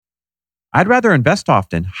I'd rather invest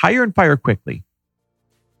often, hire and fire quickly,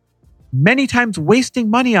 many times wasting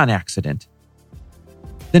money on accident,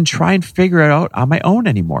 than try and figure it out on my own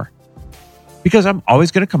anymore. Because I'm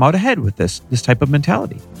always going to come out ahead with this type of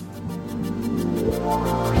mentality.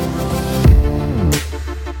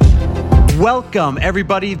 Welcome,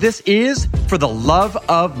 everybody. This is For the Love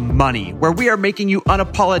of Money, where we are making you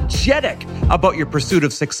unapologetic about your pursuit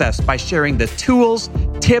of success by sharing the tools,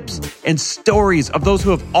 tips, and stories of those who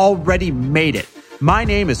have already made it. My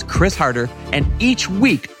name is Chris Harder, and each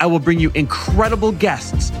week I will bring you incredible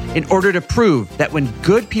guests in order to prove that when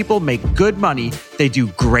good people make good money, they do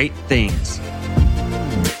great things.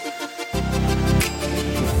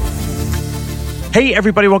 Hey,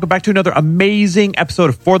 everybody, welcome back to another amazing episode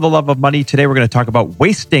of For the Love of Money. Today, we're going to talk about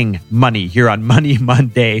wasting money here on Money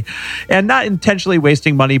Monday. And not intentionally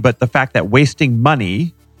wasting money, but the fact that wasting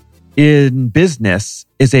money in business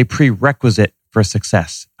is a prerequisite for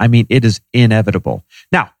success. I mean, it is inevitable.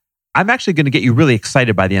 Now, I'm actually going to get you really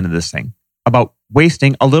excited by the end of this thing about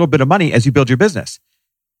wasting a little bit of money as you build your business.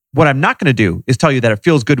 What I'm not going to do is tell you that it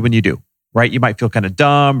feels good when you do, right? You might feel kind of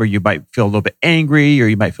dumb, or you might feel a little bit angry, or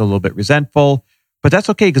you might feel a little bit resentful. But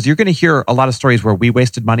that's okay, because you're going to hear a lot of stories where we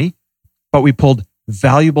wasted money, but we pulled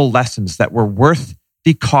valuable lessons that were worth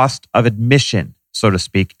the cost of admission, so to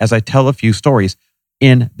speak, as I tell a few stories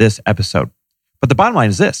in this episode. But the bottom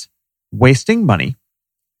line is this: wasting money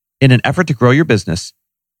in an effort to grow your business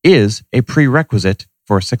is a prerequisite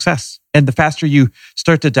for success. And the faster you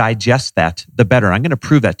start to digest that, the better. I'm going to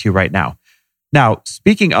prove that to you right now. Now,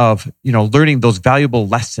 speaking of, learning those valuable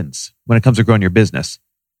lessons when it comes to growing your business,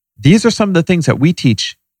 these are some of the things that we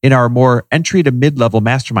teach in our more entry to mid-level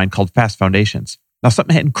mastermind called Fast Foundations. Now,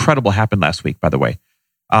 something incredible happened last week, by the way.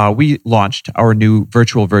 We launched our new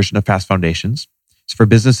virtual version of Fast Foundations. It's for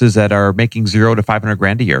businesses that are making $0 to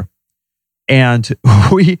 $500,000 a year. And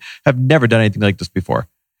we have never done anything like this before.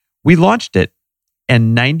 We launched it,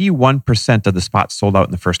 and 91% of the spots sold out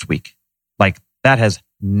in the first week. Like, that has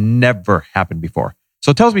never happened before.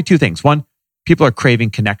 So it tells me two things. One, people are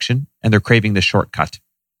craving connection, and they're craving the shortcut.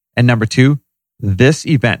 And number two, this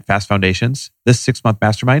event, Fast Foundations, this 6-month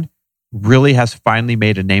mastermind, really has finally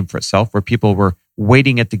made a name for itself, where people were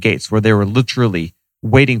waiting at the gates, where they were literally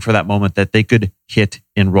waiting for that moment that they could hit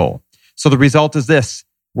enroll. So the result is this: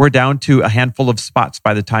 we're down to a handful of spots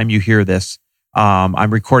by the time you hear this.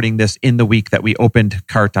 I'm recording this in the week that we opened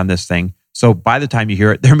cart on this thing. So by the time you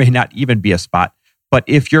hear it, there may not even be a spot. But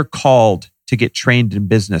if you're called to get trained in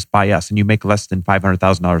business by us and you make less than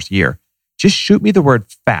 $500,000 a year, just shoot me the word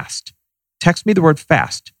FAST. Text me the word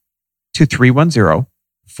FAST to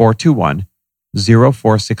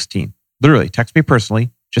 310-421-0416. Literally, text me personally.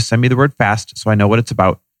 Just send me the word FAST so I know what it's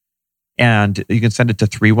about. And you can send it to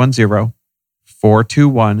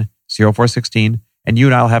 310-421-0416. And you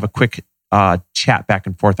and I will have a quick chat back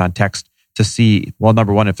and forth on text to see, well,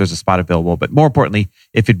 number one, if there's a spot available, but more importantly,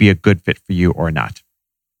 if it'd be a good fit for you or not.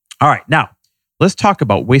 All right, now let's talk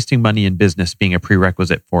about wasting money in business being a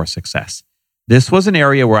prerequisite for success. This was an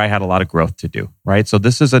area where I had a lot of growth to do, right? So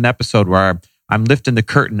this is an episode where I'm lifting the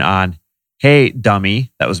curtain on, hey,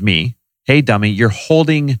 dummy, that was me. Hey, dummy, you're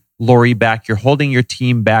holding Lori back. You're holding your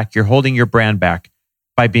team back. You're holding your brand back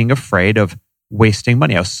by being afraid of wasting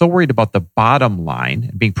money. I was so worried about the bottom line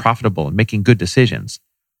and being profitable and making good decisions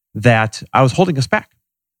that I was holding us back.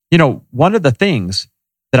 One of the things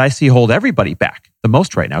that I see hold everybody back the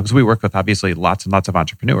most right now, because we work with obviously lots and lots of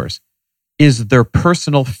entrepreneurs, is their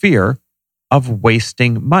personal fear of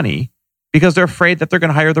wasting money, because they're afraid that they're going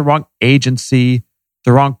to hire the wrong agency,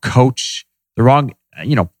 the wrong coach, the wrong,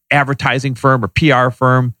 advertising firm or PR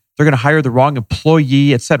firm. They're going to hire the wrong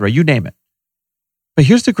employee, etc. You name it. But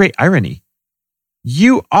here's the great irony.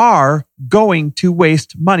 You are going to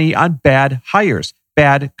waste money on bad hires,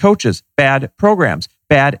 bad coaches, bad programs,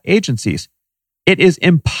 bad agencies. It is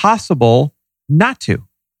impossible not to.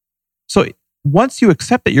 So once you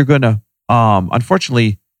accept that you're going to,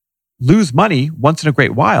 unfortunately, lose money once in a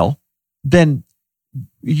great while, then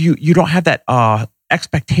you don't have that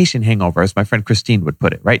expectation hangover, as my friend Christine would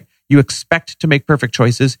put it, right? You expect to make perfect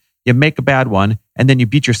choices, you make a bad one, and then you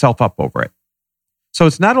beat yourself up over it. So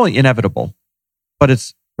it's not only inevitable, but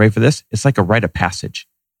it's, ready for this? It's like a rite of passage.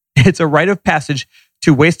 It's a rite of passage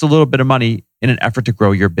to waste a little bit of money in an effort to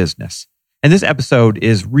grow your business. And this episode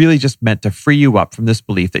is really just meant to free you up from this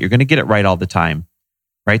belief that you're going to get it right all the time,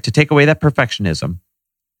 right? To take away that perfectionism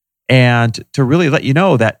and to really let you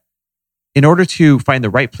know that in order to find the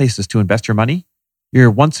right places to invest your money, you're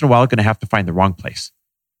once in a while going to have to find the wrong place.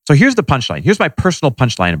 So here's the punchline. Here's my personal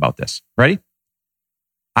punchline about this. Ready?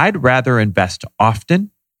 I'd rather invest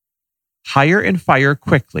often, hire and fire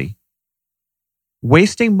quickly,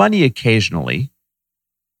 wasting money occasionally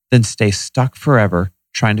than stay stuck forever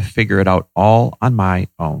trying to figure it out all on my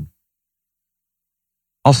own.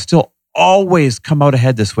 I'll still always come out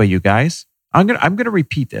ahead this way, you guys. I'm gonna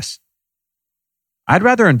repeat this. I'd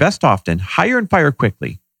rather invest often, hire and fire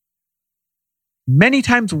quickly, many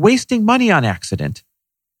times wasting money on accident,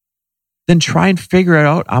 than try and figure it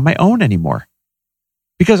out on my own anymore.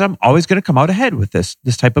 Because I'm always going to come out ahead with this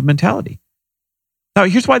type of mentality. Now,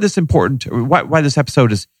 here's why this is important, or why this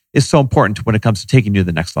episode is so important when it comes to taking you to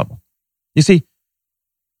the next level. You see,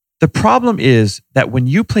 the problem is that when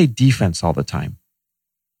you play defense all the time,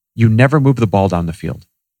 you never move the ball down the field,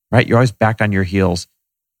 right? You're always back on your heels.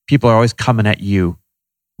 People are always coming at you.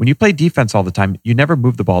 When you play defense all the time, you never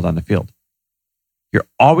move the ball down the field. You're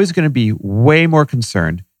always going to be way more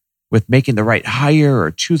concerned with making the right hire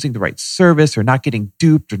or choosing the right service or not getting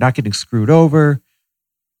duped or not getting screwed over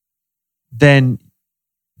than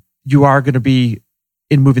you are going to be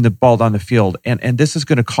in moving the ball down the field. And this is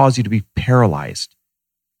going to cause you to be paralyzed.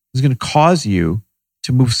 It's going to cause you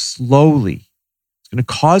to move slowly. It's going to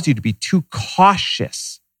cause you to be too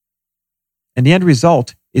cautious. And the end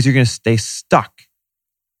result is you're going to stay stuck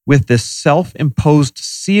with this self-imposed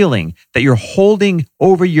ceiling that you're holding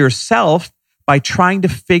over yourself by trying to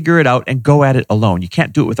figure it out and go at it alone. You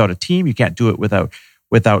can't do it without a team. You can't do it without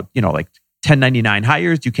like 1099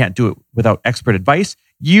 hires. You can't do it without expert advice.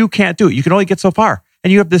 You can't do it. You can only get so far.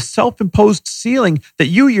 And you have this self-imposed ceiling that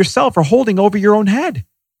you yourself are holding over your own head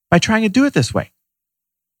by trying to do it this way.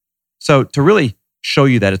 So to really show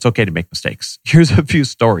you that it's okay to make mistakes, here's a few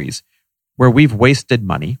stories where we've wasted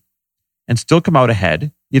money and still come out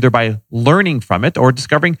ahead, either by learning from it or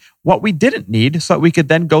discovering what we didn't need so that we could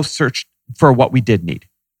then go search for what we did need,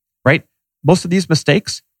 right? Most of these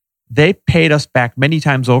mistakes, they paid us back many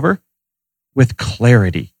times over with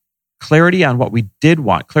clarity. Clarity on what we did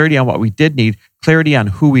want, clarity on what we did need, clarity on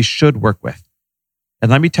who we should work with. And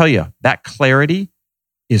let me tell you, that clarity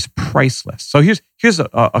is priceless. So here's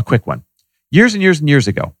a quick one. Years and years and years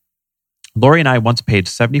ago, Lori and I once paid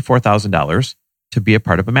 $74,000 to be a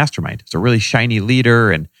part of a mastermind. It's a really shiny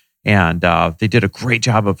leader, and they did a great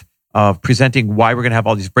job of presenting why we're going to have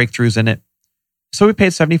all these breakthroughs in it. So we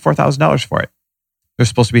paid $74,000 for it. There's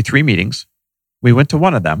supposed to be 3 meetings. We went to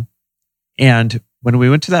one of them. And when we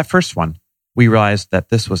went to that first one, we realized that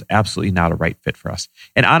this was absolutely not a right fit for us.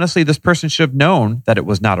 And honestly, this person should have known that it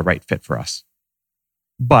was not a right fit for us.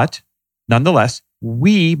 But nonetheless,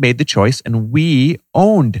 we made the choice and we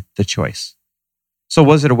owned the choice. So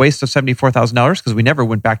was it a waste of $74,000? Because we never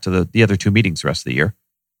went back to the other 2 meetings the rest of the year.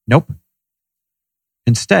 Nope.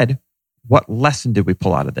 Instead, what lesson did we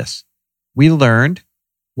pull out of this? We learned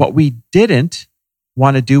what we didn't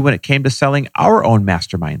want to do when it came to selling our own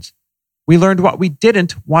masterminds. We learned what we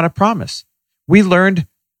didn't want to promise. We learned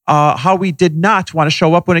how we did not want to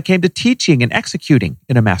show up when it came to teaching and executing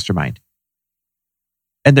in a mastermind.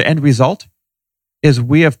 And the end result is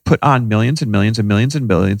we have put on millions and millions and millions and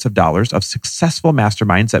millions of dollars of successful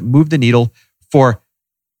masterminds that move the needle for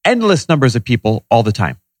endless numbers of people all the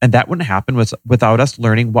time. And that wouldn't happen without us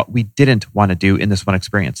learning what we didn't want to do in this one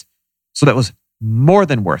experience. So that was more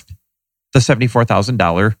than worth the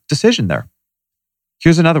 $74,000 decision there.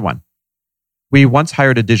 Here's another one. We once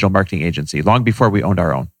hired a digital marketing agency long before we owned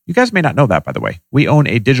our own. You guys may not know that, by the way. We own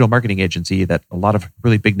a digital marketing agency that a lot of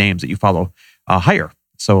really big names that you follow hire.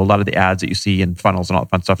 So a lot of the ads that you see in funnels and all that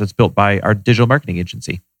fun stuff that's built by our digital marketing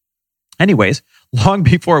agency. Anyways, long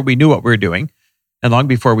before we knew what we were doing and long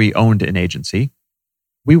before we owned an agency,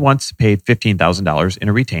 we once paid $15,000 in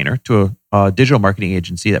a retainer to a digital marketing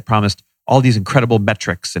agency that promised all these incredible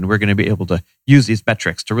metrics, and we're going to be able to use these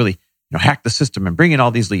metrics to really hack the system and bring in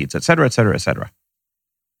all these leads, et cetera, et cetera, et cetera.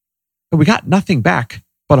 But we got nothing back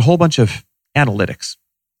but a whole bunch of analytics.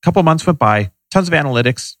 A couple months went by, tons of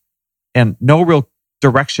analytics, and no real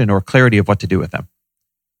direction or clarity of what to do with them.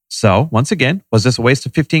 So once again, was this a waste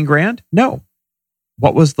of 15 grand? No.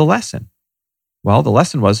 What was the lesson? Well, the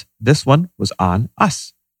lesson was this one was on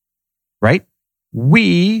us, right?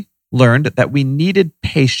 We learned that we needed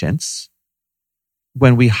patience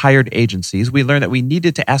when we hired agencies. We learned that we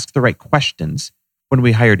needed to ask the right questions when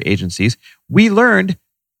we hired agencies. We learned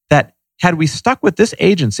that had we stuck with this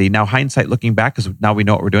agency, now hindsight looking back, because now we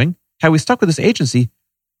know what we're doing, had we stuck with this agency,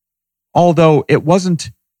 although it wasn't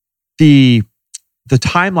the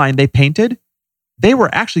timeline they painted, they were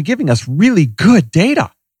actually giving us really good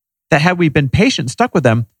data that had we been patient, stuck with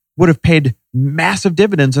them, would have paid massive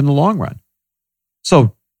dividends in the long run.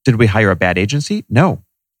 So did we hire a bad agency? No.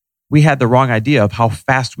 We had the wrong idea of how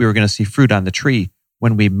fast we were going to see fruit on the tree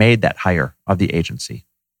when we made that hire of the agency.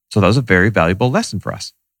 So that was a very valuable lesson for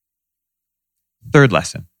us. Third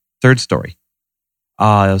lesson, third story.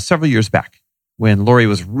 several years back when Lori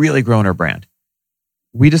was really growing her brand.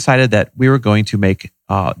 We decided that we were going to make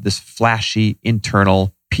this flashy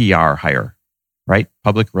internal PR hire, right?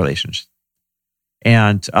 Public relations.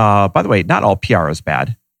 And by the way, not all PR is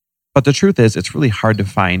bad, but the truth is it's really hard to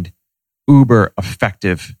find uber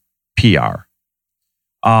effective PR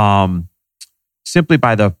simply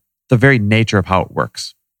by the very nature of how it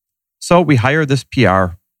works. So we hire this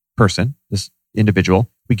PR person, this individual.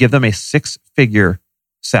 We give them a 6-figure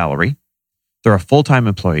salary. They're a full-time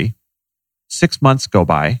employee. 6 months go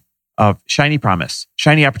by of shiny promise,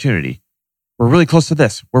 shiny opportunity. We're really close to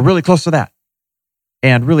this. We're really close to that.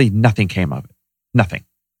 And really nothing came of it. Nothing.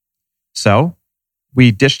 So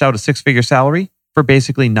we dished out a 6-figure salary for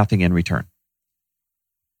basically nothing in return.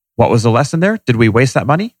 What was the lesson there? Did we waste that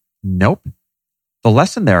money? Nope. The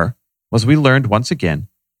lesson there was we learned once again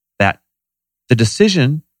that the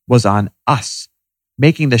decision was on us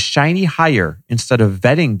making the shiny hire instead of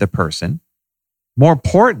vetting the person. More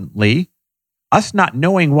importantly, us not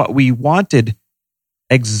knowing what we wanted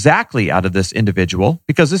exactly out of this individual,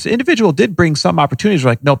 because this individual did bring some opportunities.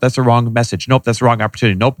 We're like, nope, that's the wrong message. Nope, that's the wrong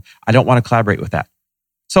opportunity. Nope, I don't want to collaborate with that.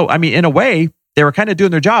 So, I mean, in a way, they were kind of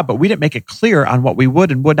doing their job, but we didn't make it clear on what we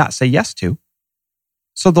would and would not say yes to.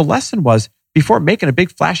 So the lesson was, before making a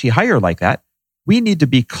big flashy hire like that, we need to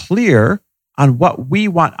be clear on what we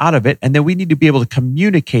want out of it. And then we need to be able to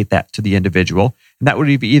communicate that to the individual. And that would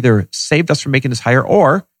have either saved us from making this hire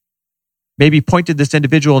or maybe pointed this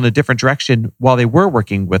individual in a different direction while they were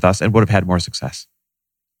working with us and would have had more success.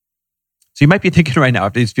 So you might be thinking right now,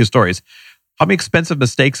 after these few stories, how many expensive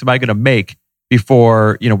mistakes am I going to make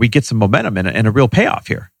before we get some momentum and a real payoff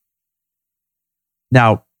here?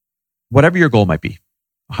 Now, whatever your goal might be,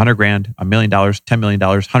 $100,000, $1 million, $10 million,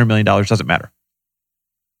 $100 million, doesn't matter.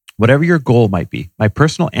 Whatever your goal might be, my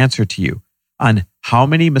personal answer to you on how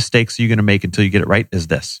many mistakes are you going to make until you get it right is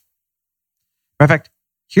this. Matter of fact,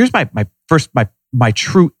 here's my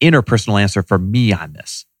true interpersonal answer for me on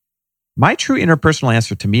this. My true interpersonal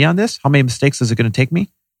answer to me on this, how many mistakes is it going to take me?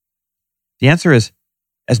 The answer is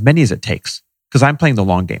as many as it takes, because I'm playing the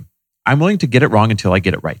long game. I'm willing to get it wrong until I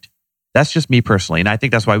get it right. That's just me personally, and I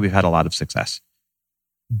think that's why we've had a lot of success.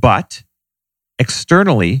 But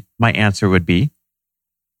externally, my answer would be,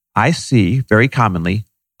 I see very commonly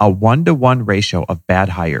a 1-to-1 ratio of bad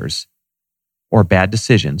hires or bad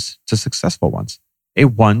decisions to successful ones. A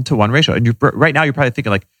 1-to-1 ratio. And right now, you're probably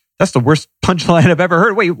thinking like, that's the worst punchline I've ever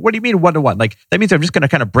heard. Wait, what do you mean 1-to-1? Like, that means I'm just going to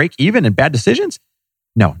kind of break even in bad decisions?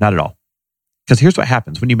 No, not at all. Because here's what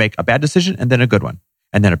happens when you make a bad decision and then a good one,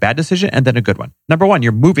 and then a bad decision and then a good one. Number one,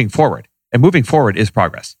 you're moving forward, and moving forward is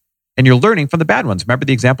progress. And you're learning from the bad ones. Remember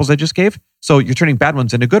the examples I just gave? So you're turning bad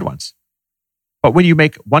ones into good ones. But when you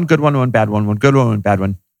make one good one, one bad one, one good one, one bad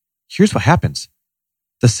one, here's what happens.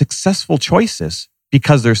 The successful choices,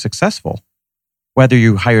 because they're successful, whether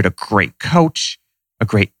you hired a great coach, a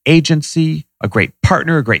great agency, a great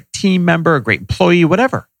partner, a great team member, a great employee,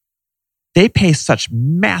 whatever, they pay such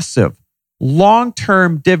massive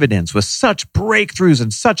long-term dividends with such breakthroughs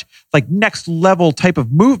and such like next level type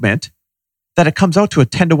of movement that it comes out to a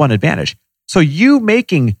 10-to-1 advantage. So you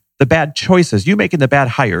making the bad choices, you making the bad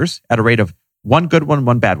hires at a rate of one good one,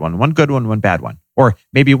 one bad one, one good one, one bad one, or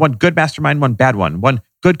maybe one good mastermind, one bad one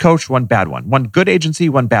good coach, one bad one good agency,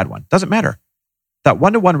 one bad one. Doesn't matter. That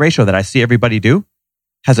 1-to-1 ratio that I see everybody do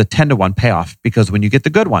has a 10-to-1 payoff, because when you get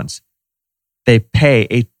the good ones, they pay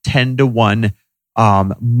a 10-to-1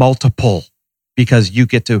 multiple, because you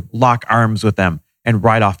get to lock arms with them and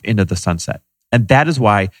ride off into the sunset. And that is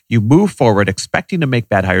why you move forward expecting to make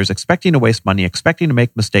bad hires, expecting to waste money, expecting to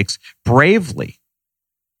make mistakes bravely.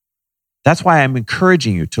 That's why I'm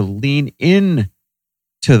encouraging you to lean in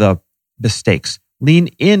to the mistakes, lean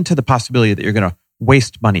into the possibility that you're going to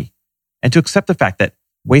waste money, and to accept the fact that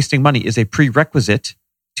wasting money is a prerequisite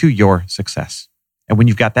to your success. And when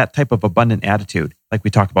you've got that type of abundant attitude, like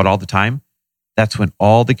we talk about all the time, that's when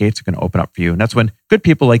all the gates are going to open up for you. And that's when good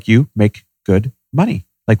people like you make good money,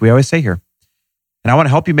 like we always say here. And I want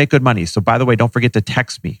to help you make good money. So by the way, don't forget to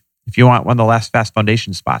text me. If you want one of the last Fast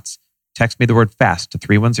Foundation spots, text me the word FAST to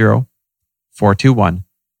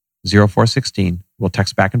 310-421-0416. We'll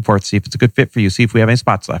text back and forth, see if it's a good fit for you, see if we have any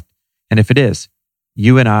spots left. And if it is,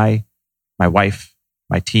 you and I, my wife,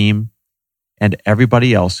 my team, and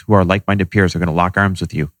everybody else who are like-minded peers are going to lock arms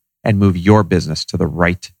with you and move your business to the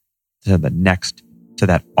right, to the next, to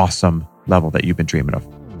that awesome level that you've been dreaming of.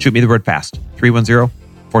 Shoot me the word FAST,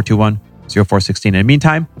 310-421-0416. In the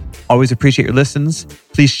meantime, always appreciate your listens.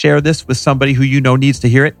 Please share this with somebody who you know needs to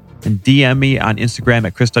hear it, and DM me on Instagram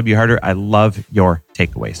at Chris W. Harder. I love your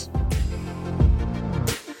takeaways.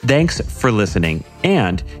 Thanks for listening.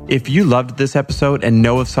 And if you loved this episode and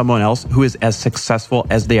know of someone else who is as successful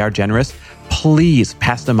as they are generous, please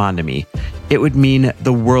pass them on to me. It would mean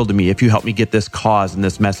the world to me if you help me get this cause and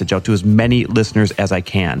this message out to as many listeners as I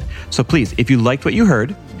can. So please, if you liked what you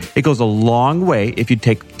heard, it goes a long way if you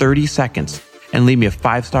take 30 seconds and leave me a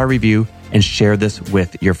 5-star review and share this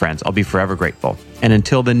with your friends. I'll be forever grateful. And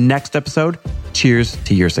until the next episode, cheers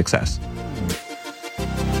to your success.